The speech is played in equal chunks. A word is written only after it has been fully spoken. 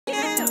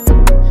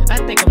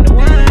I think I'm the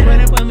one. Run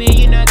up on me,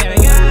 you know I got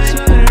a gun.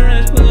 Smoking the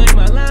runs, pulling in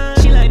my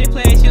line. She like to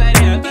play, she like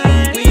to have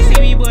fun. When you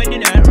see me, boy, do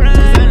not run.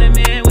 I'm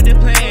the man with the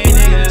plan,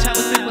 nigga. Chop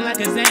with people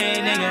like a Zan,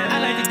 nigga. I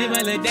like to do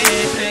my little dance,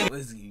 nigga.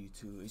 What's good,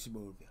 YouTube? It's your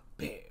boy,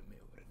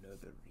 Batman, with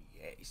another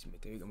reaction.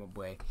 There you go, my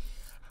boy.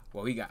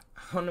 Well, we got,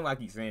 I don't know why I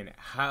keep saying that.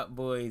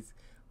 Hotboii'S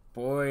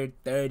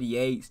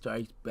 438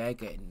 strikes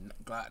back at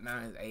Glock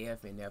 9's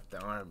Afnf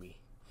the Army.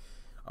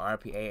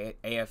 RP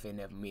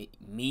Afnf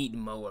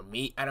Metemo or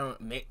meat. I'm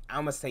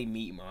gonna say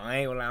Metemo.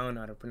 I don't know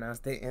how to pronounce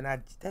that. And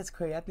that's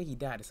crazy. I think he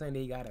died the same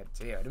day he got out of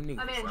jail. Them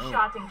niggas. A man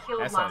shot and killed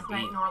last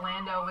night in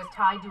Orlando was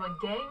tied to a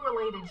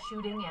gang-related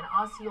shooting in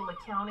Osceola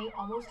County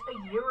almost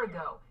a year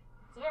ago.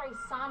 It's a very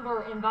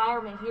somber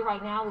environment here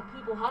right now with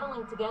people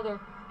huddling together,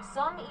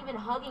 some even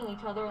hugging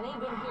each other, and they've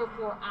been here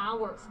for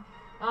hours.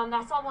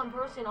 I saw one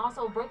person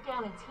also break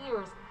down in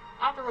tears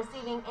after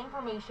receiving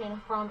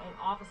information from an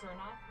officer.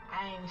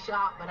 I ain't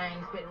shocked, but I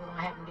ain't expecting what's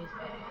gonna happen this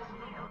fast.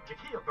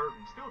 Jakia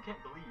Burton still can't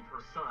believe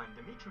her son,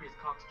 Demetrius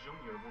Cox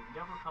Jr., will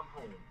never come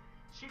home.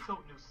 She told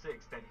News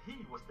 6 that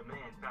he was the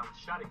man found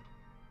shot in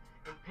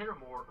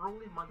Paramore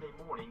early Monday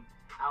morning,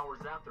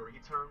 hours after he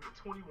turned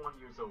 21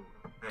 years old.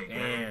 Hey,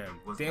 damn,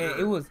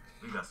 it was.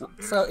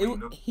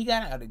 He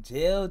got out of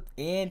jail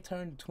and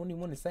turned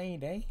 21 the same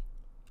day,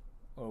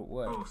 or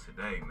what? Oh,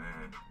 today,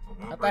 man.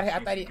 I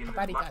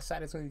thought he got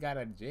shot as soon as he got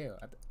out of jail.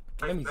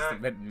 Let me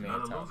let the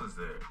man talk. Losers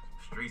there.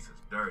 Streets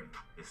is dirty.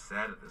 It's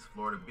sad that this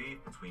Florida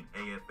beef between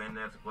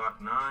Afnf's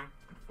Glock 9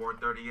 and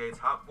 438's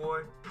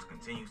Hotboii just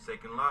continues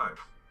taking lives.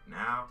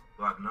 Now,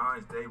 Glock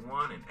 9's Day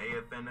 1 and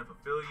Afnf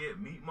affiliate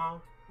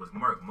Metemo was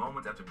murked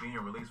moments after being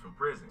released from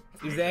prison.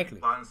 Exactly.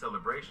 Plotting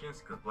celebrations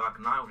because Glock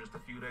 9 was just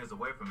a few days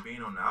away from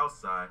being on the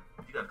outside.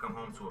 He got to come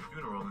home to a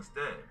funeral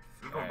instead.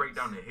 We're going to break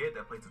down the hit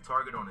that placed a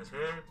target on his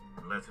head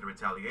and led to the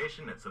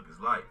retaliation that took his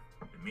life.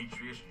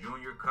 Demetrius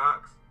Jr.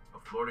 Cox, a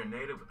Florida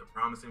native with a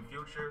promising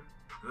future,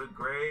 good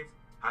grades,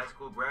 high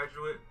school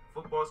graduate,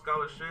 football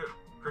scholarship,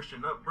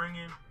 Christian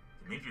upbringing.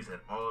 Demetrius had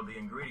all of the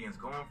ingredients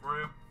going for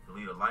him to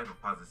lead a life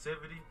of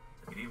positivity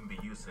that could even be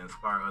used to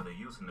inspire other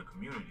youths in the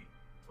community.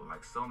 But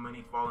like so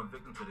many fallen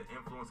victims to the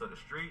influence of the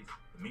streets,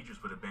 Demetrius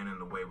would have been in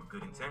the way with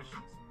good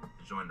intentions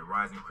to join the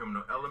rising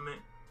criminal element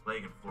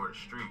plaguing Florida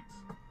streets.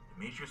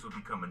 Demetrius would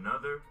become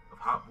another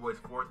of Hotboii'S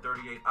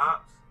 438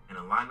 ops and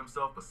align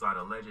himself beside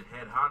alleged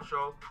head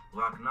honcho,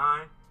 Glock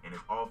 9, and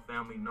his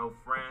all-family, no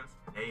friends,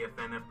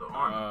 Afnf the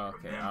Army.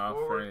 From then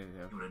forward,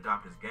 he would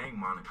adopt his gang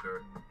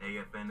moniker,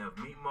 Afnf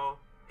Metemo,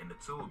 and the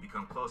two would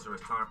become closer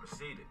as time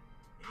proceeded.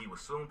 And he would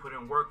soon put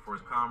in work for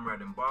his comrade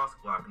and boss,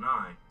 Glock 9,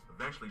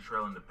 eventually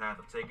trailing the path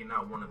of taking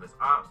out one of his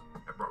ops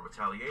that brought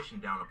retaliation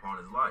down upon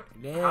his life.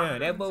 Damn,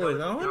 that boy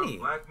was on it.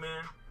 Black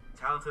man,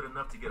 talented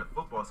enough to get a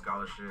football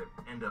scholarship,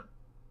 end up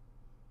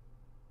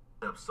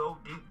so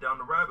deep down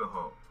the rabbit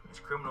hole. His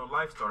criminal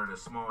life started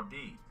as small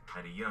deeds.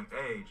 At a young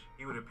age,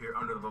 he would appear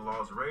under the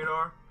law's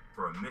radar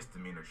for a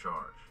misdemeanor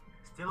charge.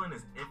 Still in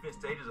his infant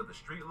stages of the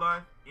street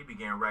life, he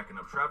began racking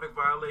up traffic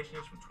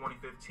violations from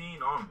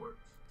 2015 onwards.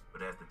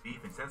 But as the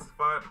beef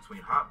intensified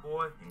between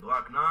Hotboii and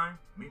Glock 9,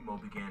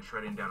 Metemo began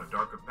treading down a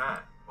darker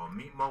path. While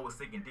Metemo was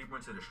sinking deeper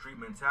into the street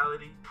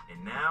mentality,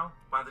 and now,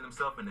 finding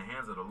himself in the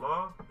hands of the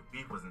law, the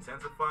beef was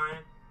intensifying,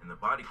 and the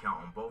body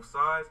count on both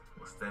sides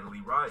was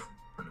steadily rising.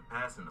 From the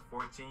passing of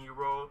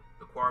 14-year-old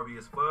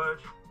Daquarius Fudge,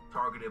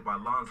 targeted by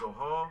Lonzo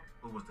Hall,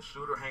 who was the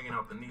shooter hanging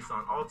out the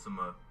Nissan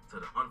Altima, to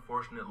the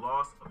unfortunate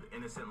loss of the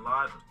innocent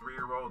lives of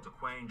 3-year-old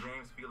Daquan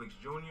James Felix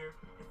Jr.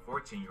 and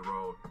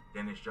 14-year-old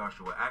Dennis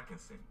Joshua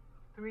Atkinson.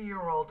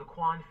 3-year-old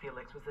Daquan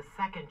Felix was the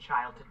second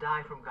child to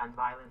die from gun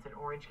violence in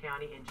Orange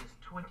County in just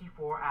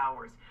 24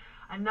 hours.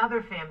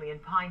 Another family in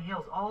Pine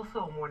Hills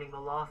also mourning the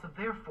loss of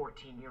their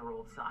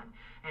 14-year-old son.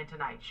 And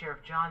tonight,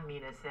 Sheriff John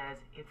Mina says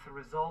it's the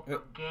result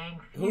of gang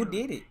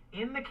feuds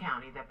in the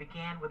county that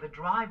began with a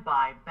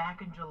drive-by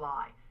back in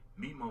July.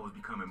 Metemo was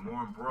becoming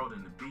more embroiled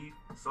in the beef,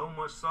 so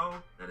much so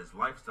that his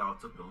lifestyle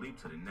took the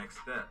leap to the next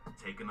step,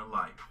 taking a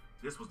life.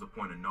 This was the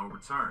point of no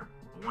return,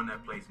 but one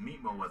that placed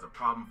Metemo as a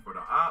problem for the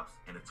ops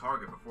and a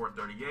target for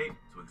 438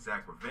 to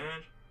exact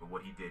revenge for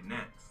what he did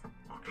next.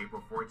 On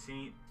April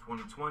 14,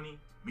 2020,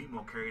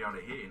 Metemo carried out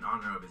a hit in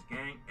honor of his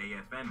gang,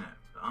 Afnf.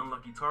 The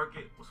unlucky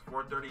target was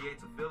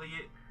 438's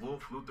affiliate,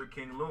 Wolf Luther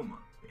King Luma.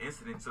 The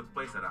incident took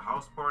place at a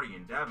house party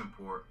in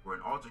Davenport where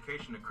an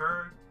altercation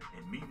occurred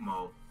and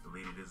Metemo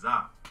deleted his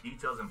op.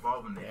 Details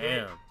involving the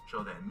hit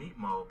show that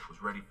Metemo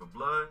was ready for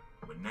blood,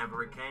 but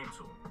never it came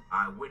to him.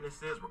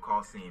 Eyewitnesses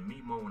recall seeing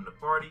Metemo in the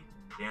party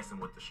dancing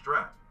with the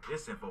strap.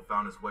 This info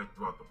found its way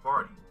throughout the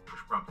party,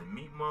 which prompted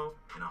Metemo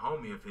and a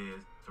homie of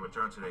his to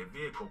return to their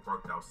vehicle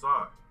parked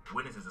outside.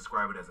 Witnesses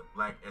describe it as a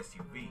black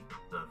SUV.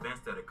 The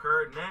events that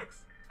occurred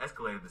next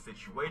escalated the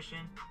situation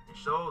and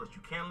showed that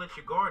you can't let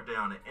your guard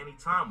down at any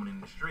time when in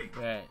the street.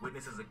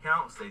 Witnesses'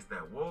 account states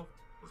that Wolf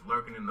was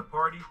lurking in the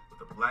party with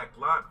a black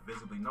Glock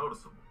visibly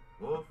noticeable.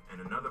 Wolf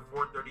and another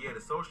 438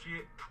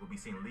 associate will be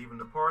seen leaving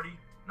the party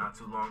not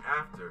too long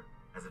after,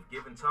 as if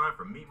given time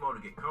for Metemo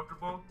to get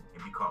comfortable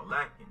and be caught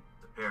lacking.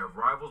 The pair of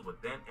rivals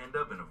would then end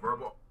up in a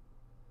verbal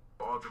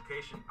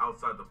altercation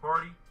outside the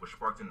party, which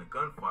sparked into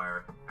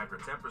gunfire after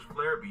tempers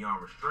flared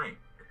beyond restraint.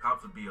 The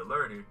cops would be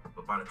alerted,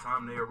 but by the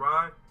time they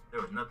arrived,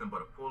 there was nothing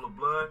but a pool of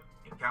blood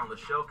and countless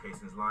shell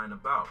casings lying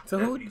about. So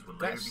Deputies would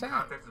got later be shot?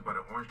 contacted by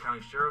the Orange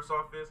County Sheriff's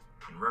Office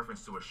in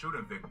reference to a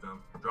shooting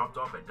victim dropped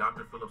off at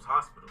Dr. Phillips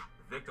Hospital.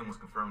 The victim was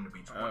confirmed to be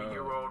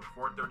 20-year-old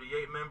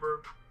 438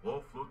 member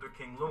Wolf Luther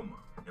King Luma.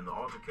 In the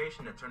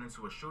altercation that turned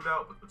into a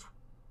shootout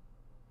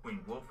between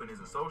Wolf and his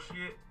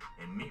associate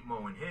and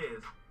Metemo and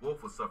his,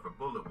 Wolf would suffer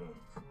bullet wounds.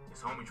 His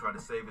homie tried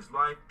to save his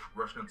life,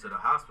 rushed him to the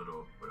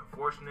hospital, but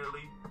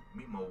unfortunately,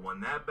 Metemo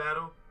won that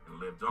battle and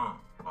lived on.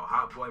 While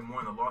Hot Boy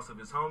mourned the loss of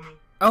his homie.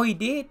 Oh, he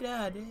did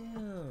die.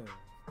 Damn.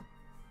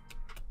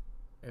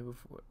 Hey,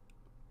 before.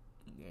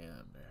 Yeah,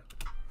 man.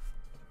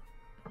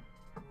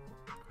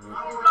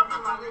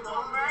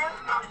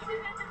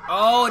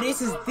 Oh,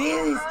 this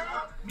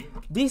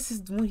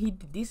is when he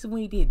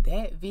did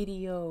that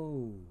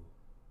video.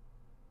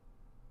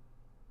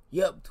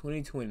 Yup,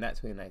 2020, not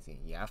 2019.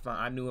 Yeah,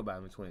 I knew about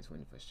him in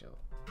 2020 for sure.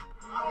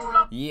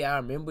 Yeah, I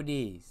remember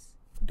this.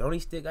 Don't he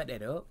still got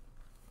that up?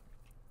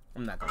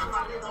 I'm not gonna look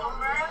at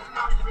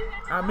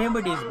that. I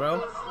remember this,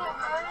 bro.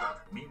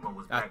 Metemo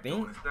was back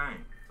doing his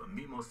thing, but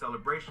Metemo's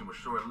celebration was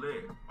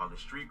short-lived. While the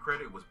street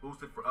credit was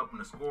boosted for upping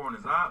the score on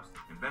his ops,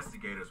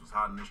 investigators was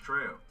hot on his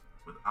trail.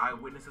 With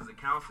eyewitnesses'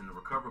 accounts and the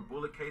recovered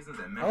bullet casings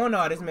that I don't know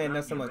how this man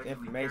knows so much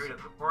information.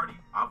 At the party,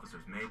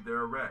 officers made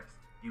their arrest.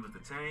 He was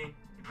detained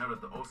and held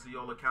at the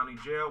Osceola County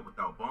Jail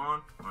without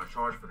bond on a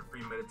charge for the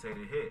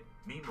premeditated hit.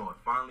 Metemo had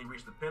finally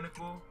reached the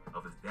pinnacle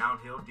of his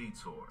downhill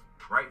detour.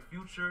 Bright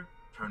future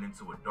turned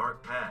into a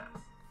dark past,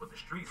 but the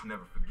streets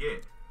never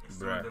forget. And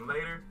sooner than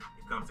later,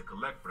 it comes to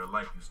collect for the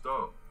life you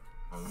stole.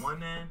 On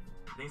one end,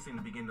 things seem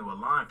to begin to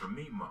align for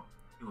Metemo.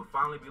 He would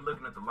finally be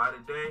looking at the light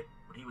of day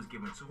when he was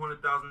given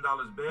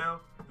 $200,000 bail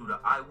through the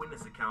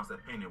eyewitness accounts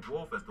that painted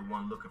Wolf as the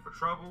one looking for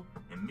trouble,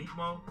 and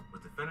Metemo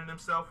was defending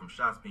himself from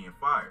shots being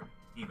fired.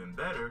 Even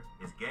better,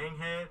 his gang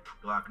head,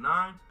 Glock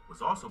 9,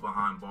 was also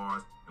behind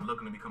bars and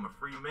looking to become a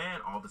free man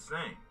all the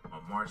same.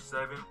 On March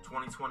 7,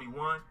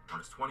 2021, on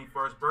his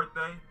 21st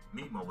birthday,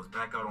 Metemo was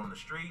back out on the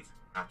streets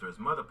after his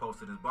mother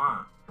posted his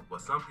bond.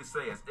 What some could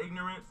say as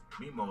ignorance,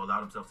 Metemo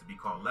allowed himself to be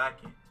called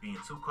lacking, being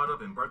too caught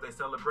up in birthday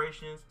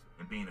celebrations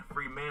and being a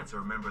free man to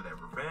remember that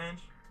revenge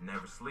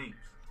never sleeps.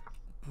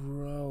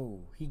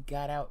 Bro, he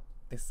got out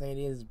to say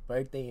his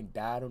birthday and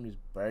died on his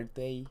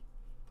birthday?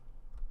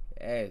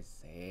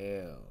 That's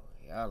hell.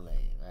 Y'all lame.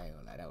 I ain't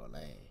gonna lie, that was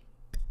lame.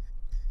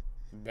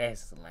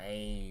 That's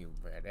lame,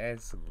 bro.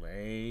 That's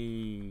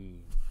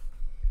lame.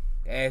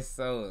 That's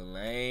so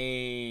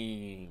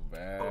lame,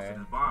 bro. Posted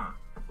his bond.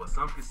 What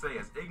some could say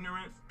as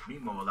ignorance,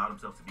 Metemo allowed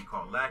himself to be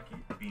called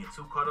lacking, being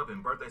too caught up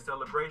in birthday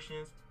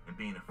celebrations and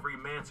being a free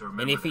man to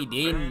remember. And if he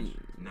didn't,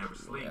 never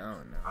sleeps. I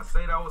don't know. I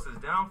say that was his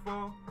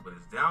downfall, but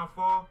his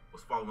downfall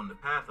was following the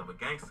path of a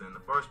gangster in the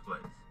first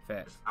place.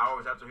 Facts. Just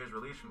hours after his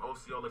release from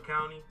Osceola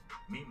County,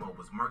 Metemo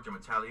was murked in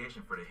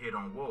retaliation for the hit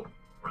on Wolf.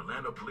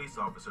 Orlando police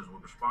officers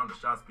would respond to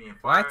shots being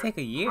fired. Why take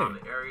a year? Around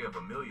the area of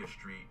Amelia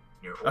Street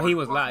near Oh, he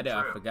was Orange locked up.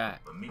 I Trail. forgot.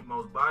 But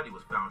Metemo's body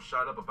was found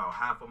shot up about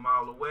half a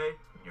mile away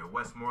near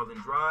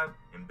Westmoreland Drive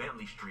and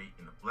Bentley Street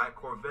in a black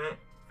Corvette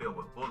filled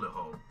with bullet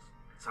holes.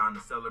 Time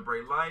to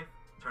celebrate life,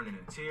 turning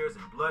in tears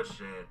and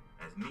bloodshed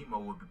as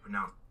Metemo would be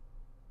pronounced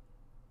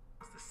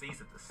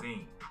deceased at the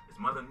scene. His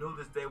mother knew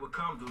this day would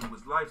come due to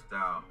his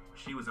lifestyle, but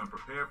she was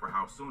unprepared for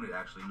how soon it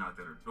actually knocked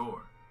at her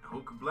door. And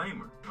who could blame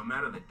her? No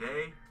matter the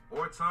day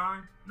or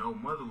time, no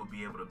mother would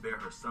be able to bear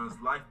her son's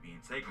life being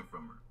taken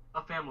from her.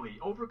 A family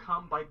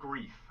overcome by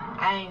grief.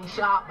 I ain't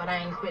shocked, but I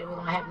ain't expect it was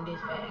gonna happen this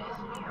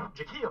fast.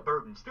 Jakia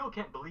Burton still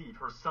can't believe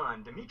her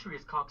son,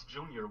 Demetrius Cox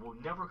Jr., will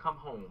never come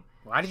home.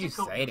 Why did you She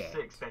told say News that?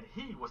 6 that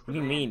he was the What do you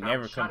man mean found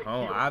never shot come and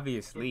home? killed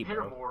Obviously, in bro.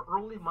 Paramore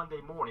early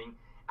Monday morning,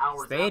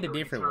 hours Say it a after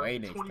he different turned way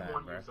next 21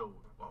 time, bro. years old.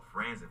 While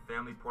friends and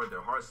family poured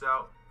their hearts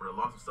out for the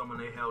loss of someone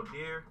they held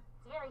dear,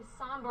 It's a very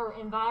somber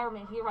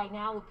environment here right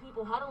now with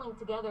people huddling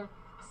together,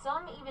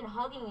 some even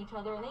hugging each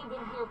other, and they've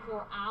been here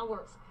for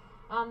hours.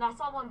 I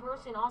saw one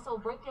person also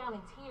break down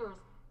in tears.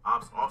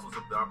 Ops also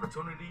took the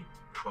opportunity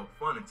to poke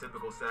fun in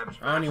typical savage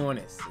fashion. I don't even want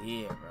to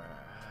see it, bro.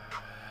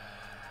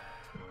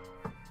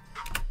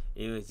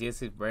 It was just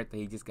his birthday.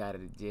 He just got out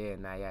of jail.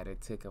 Now y'all done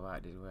took him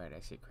out this world.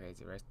 That shit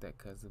crazy. Rest up,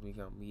 cousin. We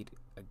gonna meet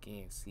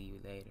again. See you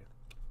later.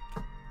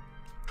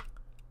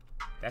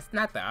 That's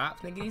not the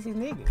ops, nigga. These is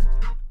niggas.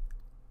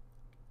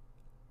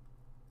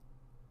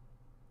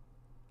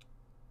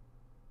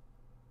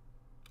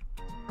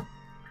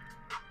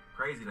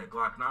 Crazy that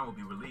Glock 9 will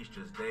be released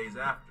just days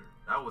after.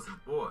 That was his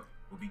boy.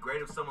 Would be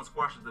great if someone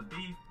squashes the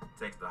beef,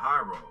 takes the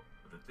high road.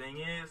 But the thing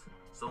is,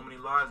 so many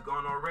lives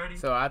gone already.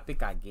 So I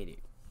think I get it.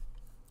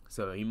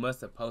 So he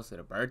must have posted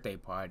a birthday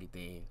party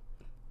thing.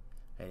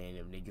 And then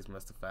them niggas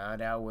must have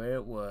found out where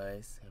it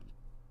was. And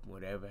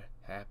whatever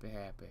happened,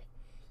 happened.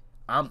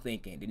 I'm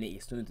thinking the nigga,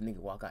 as soon as the nigga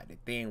walk out the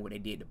thing where they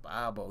did the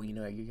Bobo, you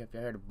know, you have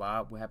heard of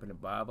Bob? What happened to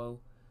Bobo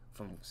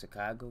from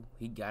Chicago?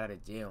 He got out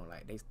of jail.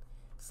 Like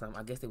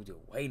I guess they were just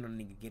waiting on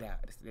the nigga to get out.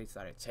 They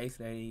started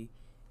chasing him.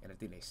 and I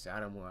think they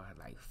shot him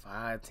like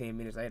 5-10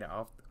 minutes later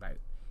off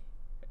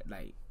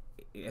like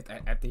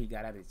after he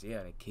got out of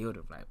jail. They killed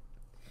him.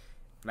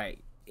 Like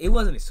it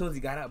wasn't as soon as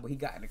he got out, but he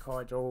got in the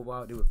car, drove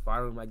out. They were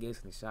following him, I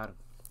guess, and they shot him.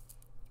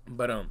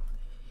 But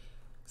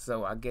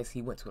so I guess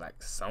he went to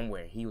like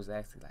somewhere. He was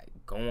actually like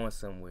going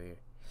somewhere.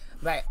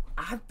 Like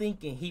I'm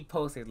thinking he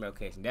posted his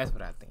location. That's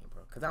what I think,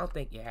 bro. Cause I don't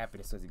think it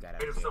happened as soon as he got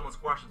out. If someone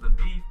squashes the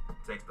beef,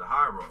 takes the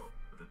high road.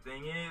 But the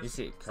thing is, this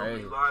shit so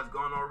crazy. many lives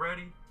gone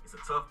already. It's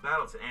a tough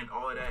battle to end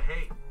all of that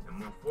hate and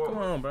move forward.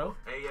 Come on, bro.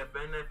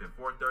 Afnf and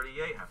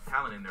 438 have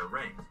talent in their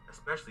ranks,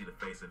 especially the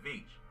face of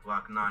each,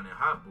 Glock 9 and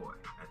Hotboii.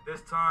 At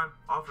this time,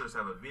 officers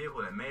have a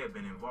vehicle that may have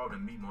been involved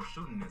in Metemo's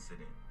shooting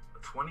incident. A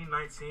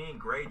 2019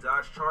 gray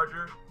Dodge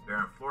Charger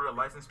bearing Florida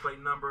license plate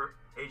number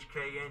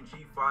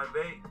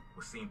HKNG58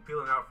 was seen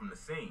peeling out from the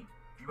scene.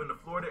 If you're in the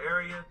Florida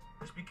area,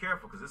 just be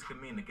careful because this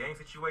could mean the gang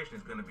situation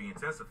is going to be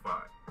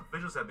intensified.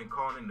 Officials have been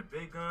calling in the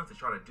big guns to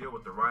try to deal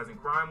with the rising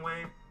crime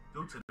wave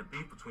due to the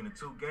beef between the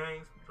two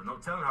gangs, so no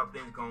telling how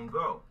things gonna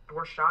go.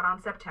 Were shot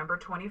on September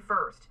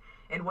 21st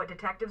in what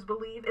detectives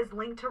believe is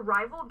linked to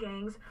rival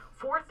gangs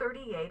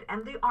 438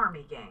 and the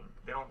Army gang.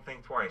 They don't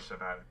think twice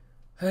about it.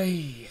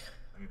 Hey.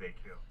 Who they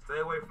kill. Stay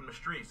away from the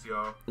streets,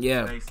 y'all.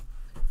 Yeah.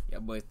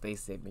 Y'all boys, they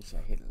said make sure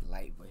I hit the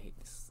like button, hit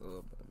the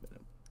sub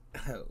button.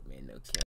 Oh man, no cap.